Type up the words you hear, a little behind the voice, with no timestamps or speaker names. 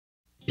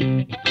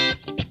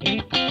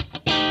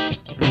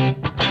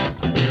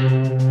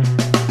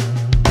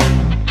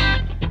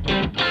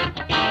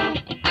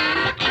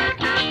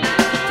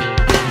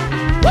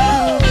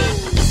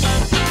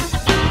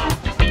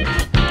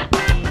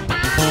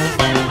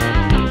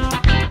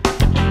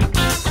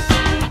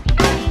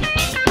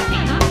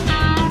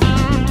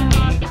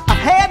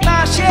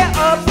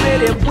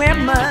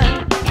Women,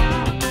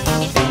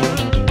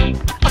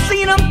 I've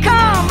seen them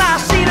come,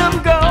 I've seen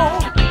them go,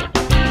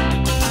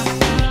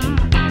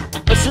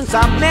 but since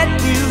I met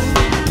you,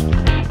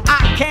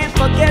 I can't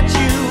forget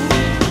you.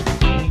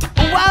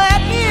 Why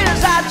that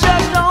is, I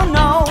just don't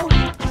know.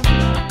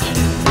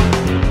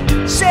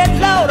 Said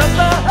Lord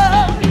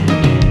above,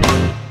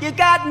 you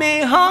got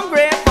me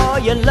hungry for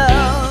your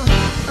love.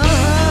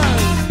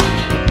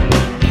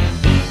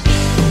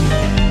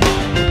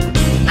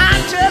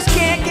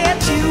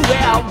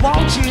 I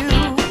want you.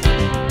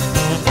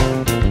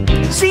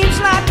 Seems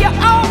like you're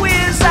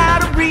always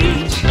out of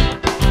reach.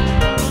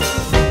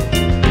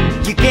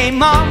 You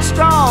came on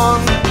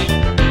strong.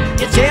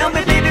 You tell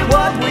me, baby,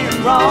 what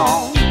went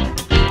wrong.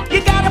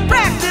 You gotta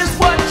practice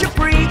what you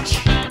preach.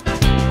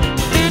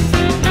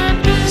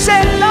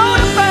 Said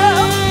Lord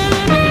above,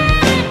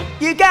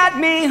 you got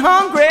me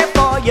hungry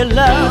for your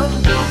love.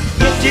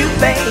 You do,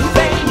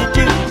 baby, you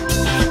do.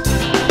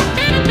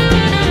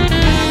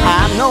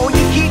 I know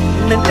you keep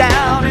me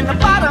down in the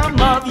bottom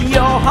of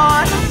your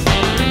heart.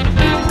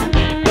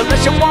 The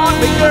less you want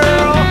me,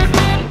 girl,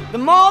 the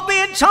more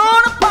being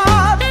torn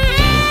apart.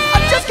 I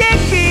just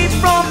can't keep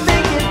from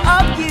thinking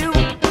of you.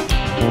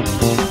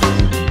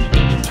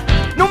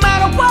 No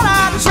matter what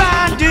I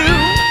try to do,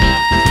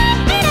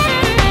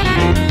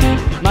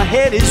 my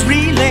head is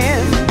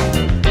reeling.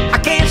 I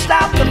can't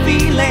stop the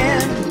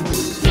feeling,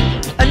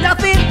 and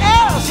nothing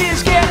else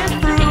is getting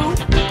through.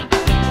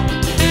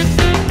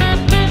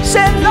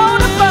 Said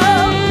Lord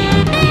above,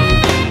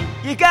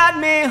 you got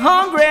me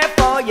hungry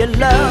for your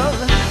love.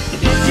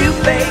 You do,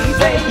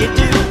 baby, you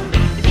do.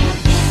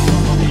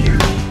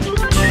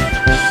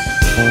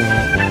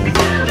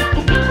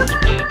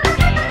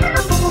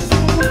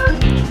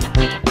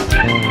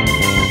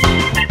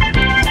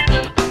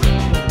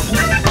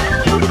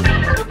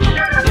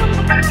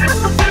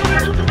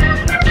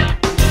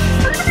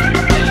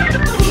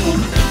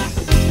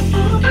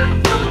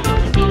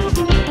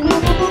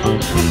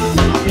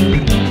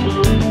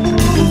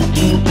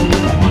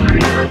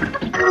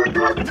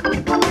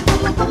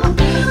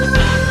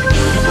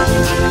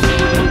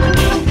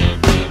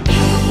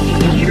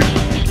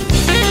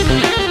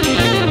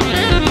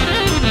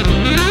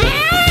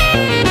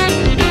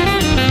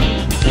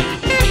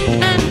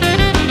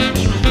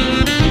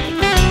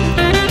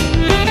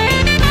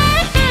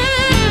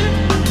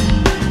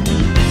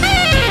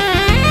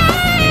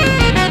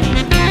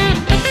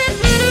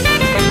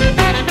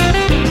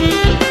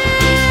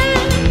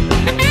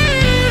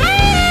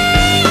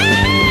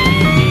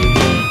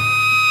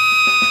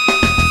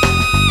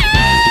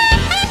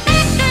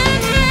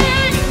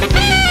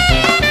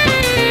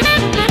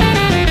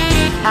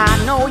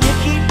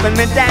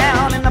 Me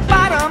down in the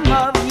bottom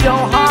of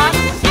your heart.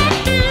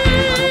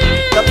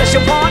 The less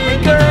you want me,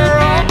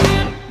 girl,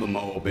 the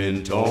more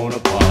been torn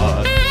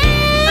apart.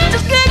 I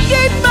just can't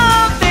keep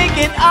on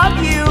thinking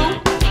of you.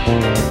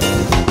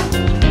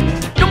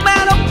 No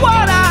matter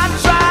what I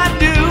try to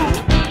do,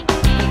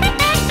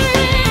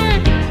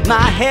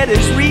 my head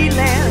is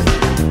reeling.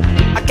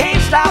 I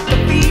can't stop the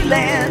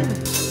feeling.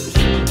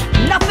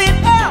 Nothing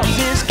else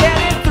is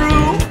getting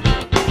through.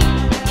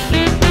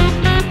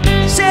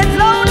 Said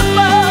Lord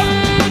above,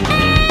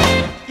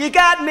 you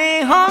got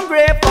me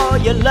hungry for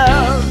your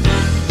love.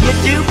 You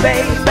do,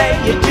 baby,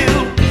 you do.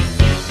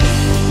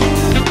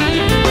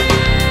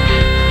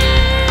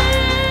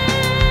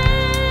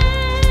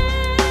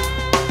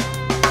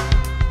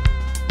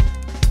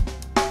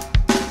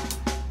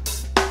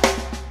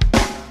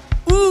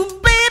 Ooh,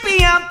 baby,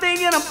 I'm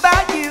thinking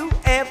about you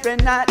every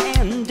night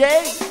and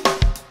day.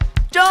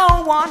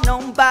 Don't want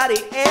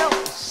nobody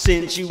else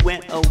since you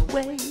went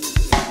away.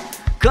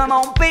 Come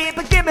on,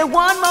 baby, give me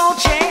one more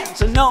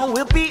chance. I know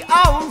we'll be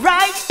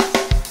alright.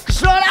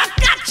 'Cause Lord, I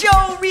got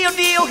your real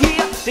deal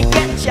here to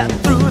get you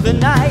through the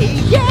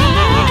night. Yeah,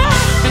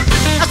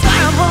 that's why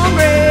I'm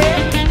hungry.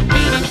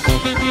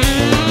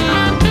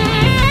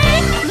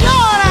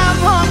 Lord, I'm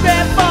hungry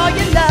for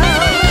your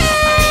love.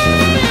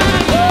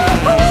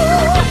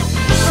 Ooh,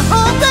 I'm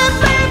hungry,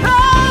 baby.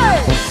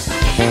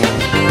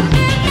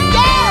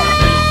 Yeah,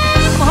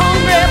 I'm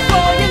hungry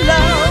for your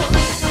love.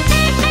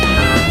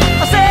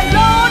 I said,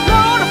 Lord,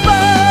 Lord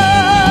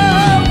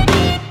above,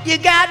 you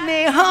got me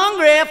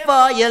hungry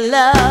for your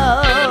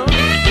love.